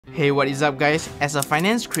Hey, what is up guys? As a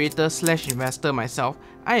finance creator slash investor myself,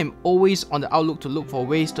 I am always on the outlook to look for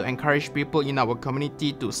ways to encourage people in our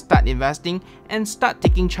community to start investing and start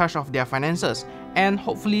taking charge of their finances and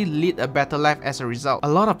hopefully lead a better life as a result. A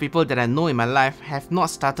lot of people that I know in my life have not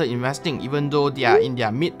started investing even though they are in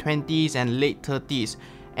their mid-20s and late 30s.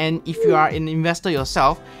 And if you are an investor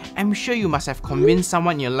yourself, I'm sure you must have convinced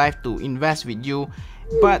someone in your life to invest with you,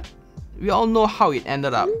 but we all know how it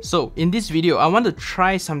ended up. So in this video, I want to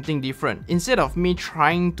try something different. Instead of me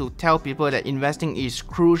trying to tell people that investing is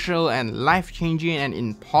crucial and life-changing and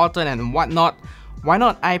important and whatnot, why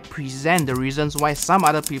not I present the reasons why some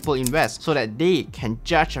other people invest so that they can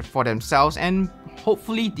judge for themselves and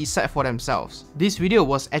hopefully decide for themselves. This video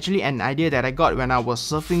was actually an idea that I got when I was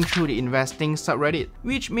surfing through the investing subreddit,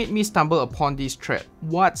 which made me stumble upon this thread.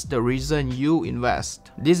 What's the reason you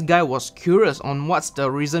invest? This guy was curious on what's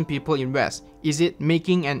the reason people invest. Is it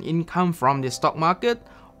making an income from the stock market?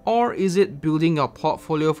 Or is it building your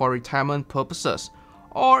portfolio for retirement purposes?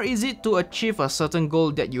 Or is it to achieve a certain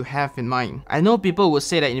goal that you have in mind? I know people will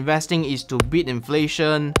say that investing is to beat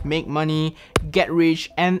inflation, make money, get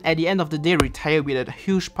rich, and at the end of the day retire with a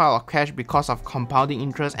huge pile of cash because of compounding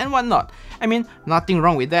interest and whatnot. I mean, nothing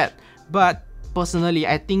wrong with that. But personally,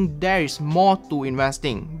 I think there is more to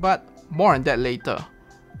investing, but more on that later.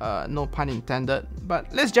 No pun intended,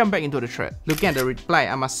 but let's jump back into the thread. Looking at the reply,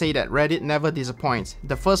 I must say that Reddit never disappoints.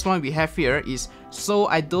 The first one we have here is, so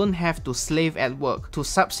I don't have to slave at work, to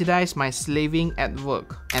subsidize my slaving at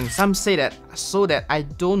work. And some say that, so that I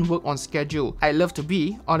don't work on schedule. I love to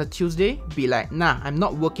be, on a Tuesday, be like, nah, I'm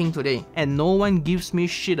not working today, and no one gives me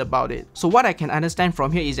shit about it. So what I can understand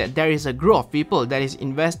from here is that there is a group of people that is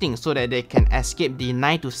investing so that they can escape the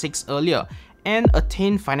 9 to 6 earlier and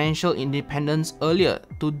attain financial independence earlier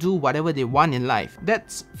to do whatever they want in life.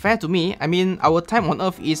 That's fair to me. I mean, our time on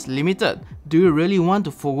earth is limited. Do you really want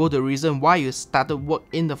to forego the reason why you started work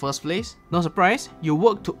in the first place? No surprise, you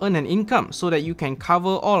work to earn an income so that you can cover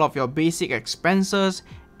all of your basic expenses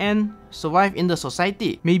and survive in the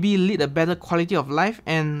society, maybe lead a better quality of life,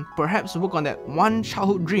 and perhaps work on that one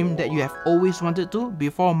childhood dream that you have always wanted to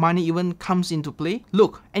before money even comes into play.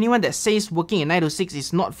 Look, anyone that says working in 9 to 6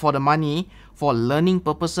 is not for the money, for learning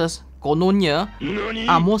purposes, kononnya,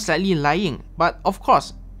 are most likely lying. But of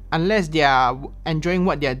course, unless they are enjoying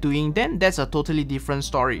what they are doing, then that's a totally different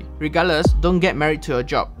story. Regardless, don't get married to your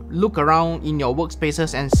job. Look around in your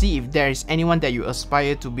workspaces and see if there is anyone that you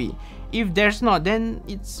aspire to be. If there's not, then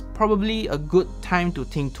it's probably a good time to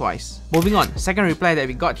think twice. Moving on, second reply that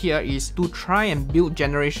we got here is to try and build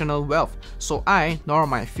generational wealth, so I nor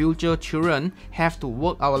my future children have to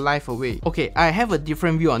work our life away. Okay, I have a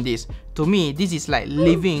different view on this. To me, this is like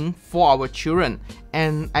living for our children.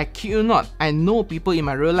 And I kid you not, I know people in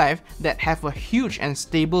my real life that have a huge and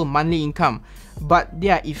stable monthly income, but they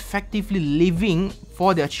are effectively living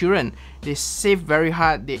for their children. They save very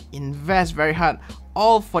hard, they invest very hard,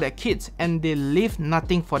 all for their kids, and they leave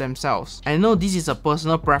nothing for themselves. I know this is a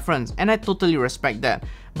personal preference and I totally respect that,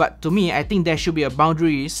 but to me, I think there should be a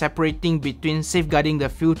boundary separating between safeguarding the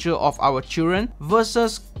future of our children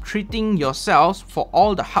versus treating yourselves for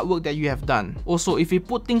all the hard work that you have done. Also, if we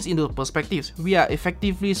put things into perspective, we are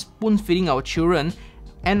effectively spoon-feeding our children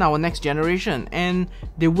and our next generation, and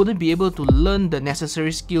they wouldn't be able to learn the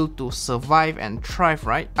necessary skill to survive and thrive,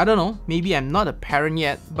 right? I don't know, maybe I'm not a parent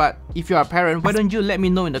yet, but if you're a parent, why don't you let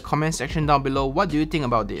me know in the comment section down below what do you think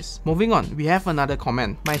about this. Moving on, we have another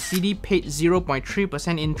comment. My CD paid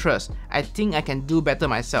 0.3% interest. I think I can do better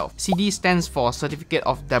myself. CD stands for Certificate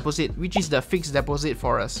of Deposit, which is the fixed deposit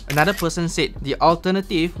for us. Another person said the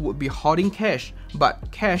alternative would be hoarding cash,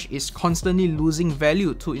 but cash is constantly losing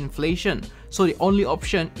value to inflation, so the only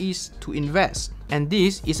option is to invest. And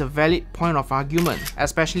this is a valid point of argument,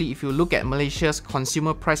 especially if you look at Malaysia's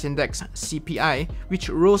Consumer Price Index (CPI), which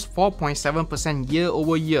rose 4.7% year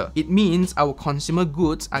over year. It means our consumer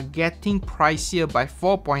goods are getting pricier by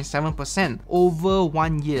 4.7% over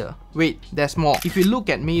 1 year. Wait, there's more. If you look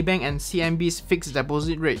at Maybank and CMB's fixed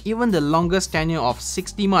deposit rate, even the longest tenure of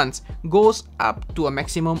 60 months goes up to a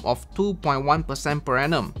maximum of 2.1% per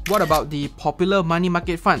annum. What about the popular money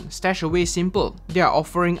market fund, Stashaway Simple? They are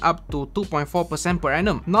offering up to 2.4% per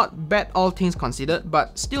annum. Not bad all things considered,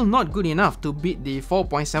 but still not good enough to beat the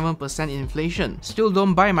 4.7% inflation. Still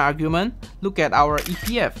don't buy my argument? Look at our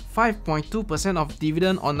EPF, 5.2% of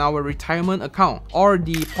dividend on our retirement account, or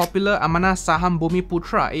the popular Amanah Saham Bumi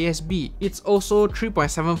Putra ASB. It's also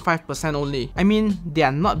 3.75% only. I mean, they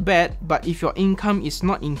are not bad, but if your income is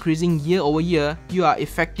not increasing year over year, you are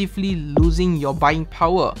effectively losing your buying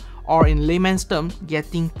power. or in layman's terms,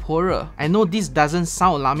 getting poorer. I know this doesn't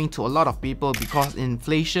sound alarming to a lot of people because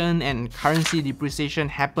inflation and currency depreciation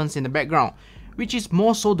happens in the background, which is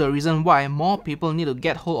more so the reason why more people need to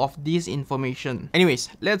get hold of this information. Anyways,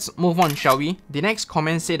 let's move on, shall we? The next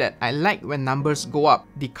comment said that I like when numbers go up.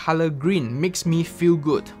 The color green makes me feel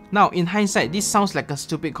good. Now, in hindsight, this sounds like a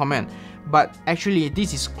stupid comment, but actually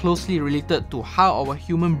this is closely related to how our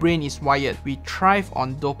human brain is wired. We thrive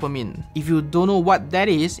on dopamine. If you don't know what that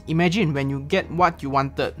is, imagine when you get what you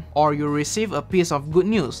wanted or you receive a piece of good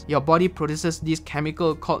news. Your body produces this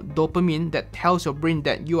chemical called dopamine that tells your brain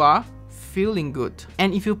that you are feeling good.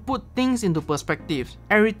 And if you put things into perspective,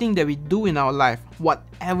 everything that we do in our life,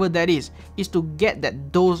 whatever that is to get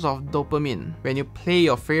that dose of dopamine. When you play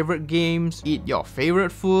your favorite games, eat your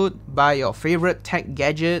favorite food, buy your favorite tech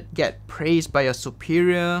gadget, get praised by your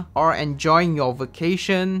superior, or enjoying your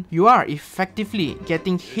vacation, you are effectively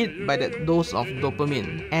getting hit by that dose of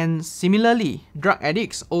dopamine. And similarly, drug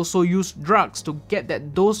addicts also use drugs to get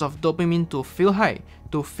that dose of dopamine to feel high,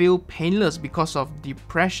 to feel painless because of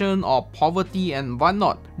depression or poverty and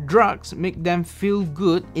whatnot. Drugs make them feel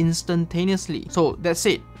good instantaneously. So that's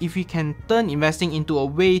it. If we can turn investing into a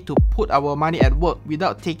way to put our money at work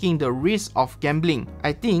without taking the risk of gambling,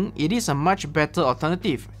 I think it is a much better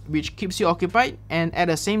alternative, which keeps you occupied and at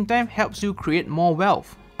the same time helps you create more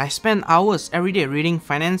wealth. I spend hours every day reading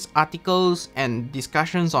finance articles and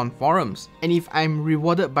discussions on forums, and if I'm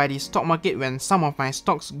rewarded by the stock market when some of my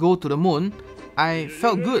stocks go to the moon, I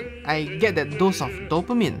felt good. I get that dose of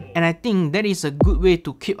dopamine. And I think that is a good way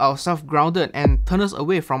to keep ourselves grounded and turn us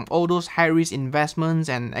away from all those high-risk investments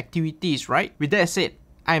and activities, right? With that said,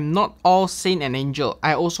 I'm not all saint and angel.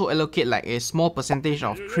 I also allocate like a small percentage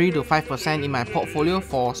of 3 to 5% in my portfolio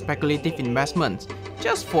for speculative investments,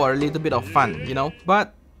 just for a little bit of fun, you know?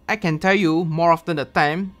 But I can tell you, more often the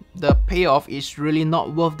time, the payoff is really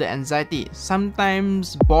not worth the anxiety.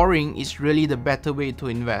 Sometimes boring is really the better way to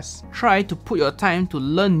invest. Try to put your time to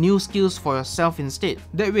learn new skills for yourself instead.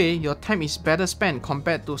 That way, your time is better spent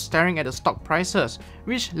compared to staring at the stock prices,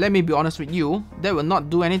 which, let me be honest with you, that will not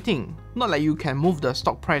do anything. Not like you can move the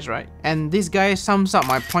stock price, right? And this guy sums up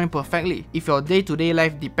my point perfectly. If your day-to-day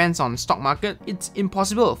life depends on stock market, it's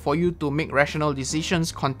impossible for you to make rational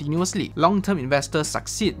decisions continuously. Long-term investors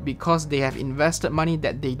succeed because they have invested money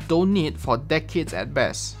that they don't need for decades at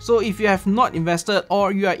best. So if you have not invested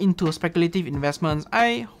or you are into speculative investments,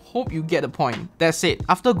 I hope you get the point. That's it.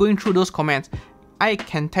 After going through those comments, I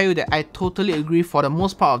can tell you that I totally agree for the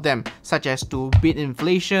most part of them, such as to beat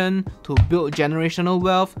inflation, to build generational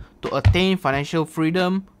wealth, to attain financial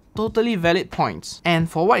freedom. Totally valid points. And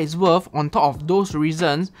for what it's worth, on top of those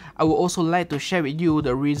reasons, I would also like to share with you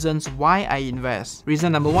the reasons why I invest.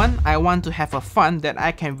 Reason number one, I want to have a fund that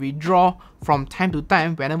I can withdraw from time to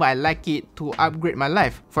time whenever I like it to upgrade my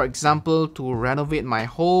life. For example, to renovate my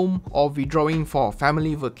home, or withdrawing for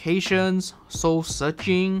family vacations, soul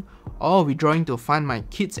searching, or withdrawing to fund my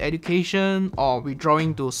kids' education, or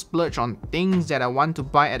withdrawing to splurge on things that I want to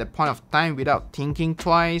buy at a point of time without thinking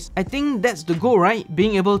twice. I think that's the goal, right?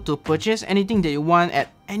 Being able to purchase anything that you want at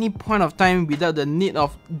any point of time without the need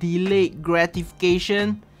of delayed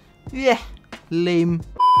gratification. Yeah, lame.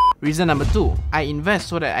 Reason number two, I invest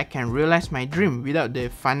so that I can realize my dream without the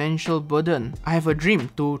financial burden. I have a dream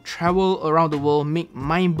to travel around the world, make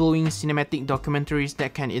mind-blowing cinematic documentaries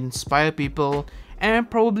that can inspire people,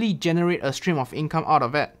 and probably generate a stream of income out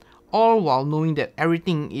of it, all while knowing that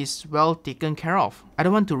everything is well taken care of. I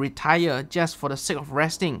don't want to retire just for the sake of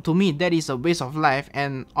resting. To me, that is a waste of life,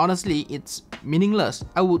 and honestly, it's meaningless.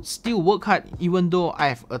 I would still work hard even though I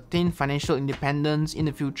have attained financial independence in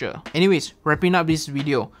the future. Anyways, wrapping up this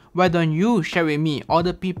video, why don't you share with me or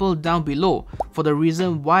the people down below for the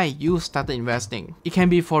reason why you started investing? It can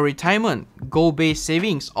be for retirement, goal-based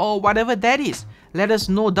savings, or whatever that is. Let us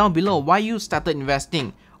know down below why you started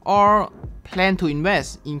investing, or plan to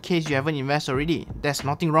invest in case you haven't invested already. There's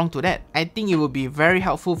nothing wrong to that. I think it will be very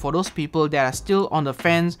helpful for those people that are still on the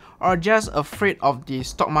fence or just afraid of the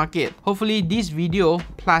stock market. Hopefully this video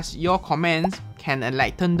plus your comments can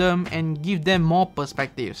enlighten them and give them more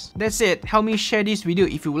perspectives. That's it. Help me share this video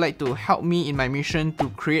if you would like to help me in my mission to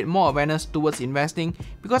create more awareness towards investing,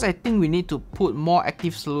 because I think we need to put more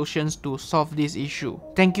active solutions to solve this issue.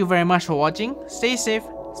 Thank you very much for watching. Stay safe,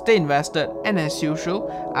 stay invested, and as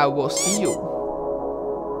usual, I will see you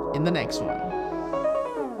in the next one.